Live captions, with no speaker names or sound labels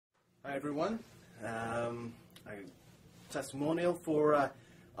Hi everyone. Testimonial for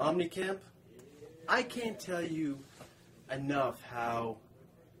OMNICAMP. I can't tell you enough how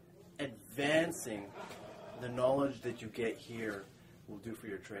advancing the knowledge that you get here will do for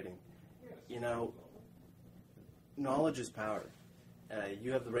your trading. You know, knowledge is power.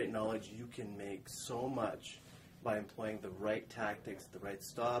 You have the right knowledge, you can make so much by employing the right tactics, the right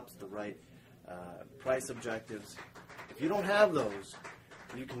stops, the right price objectives. If you don't have those,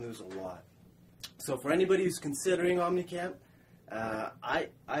 you can lose a lot. So for anybody who's considering OMNICAMP, I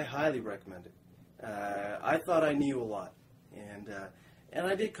highly recommend it. I thought I knew a lot, and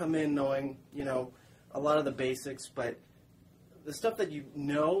I did come in knowing, you know, a lot of the basics, but the stuff that you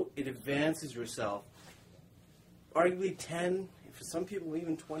know, it advances yourself arguably 10, for some people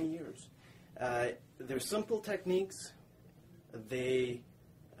even 20 years. They're simple techniques. They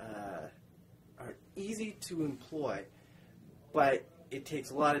are easy to employ, but it takes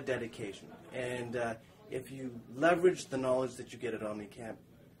a lot of dedication. And if you leverage the knowledge that you get at OMNICAMP,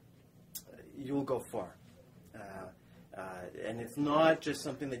 you'll go far. And it's not just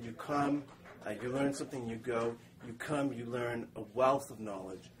something that you come, you learn something, you go. You come, you learn a wealth of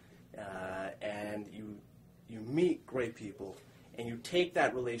knowledge, and you meet great people, and you take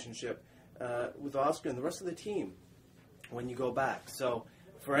that relationship with Oscar and the rest of the team when you go back. So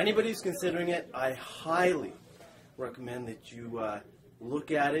for anybody who's considering it, I highly recommend that you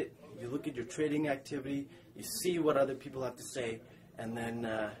look at it, you look at your trading activity, you see what other people have to say, and then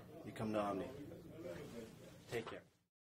you come to Omni. Take care.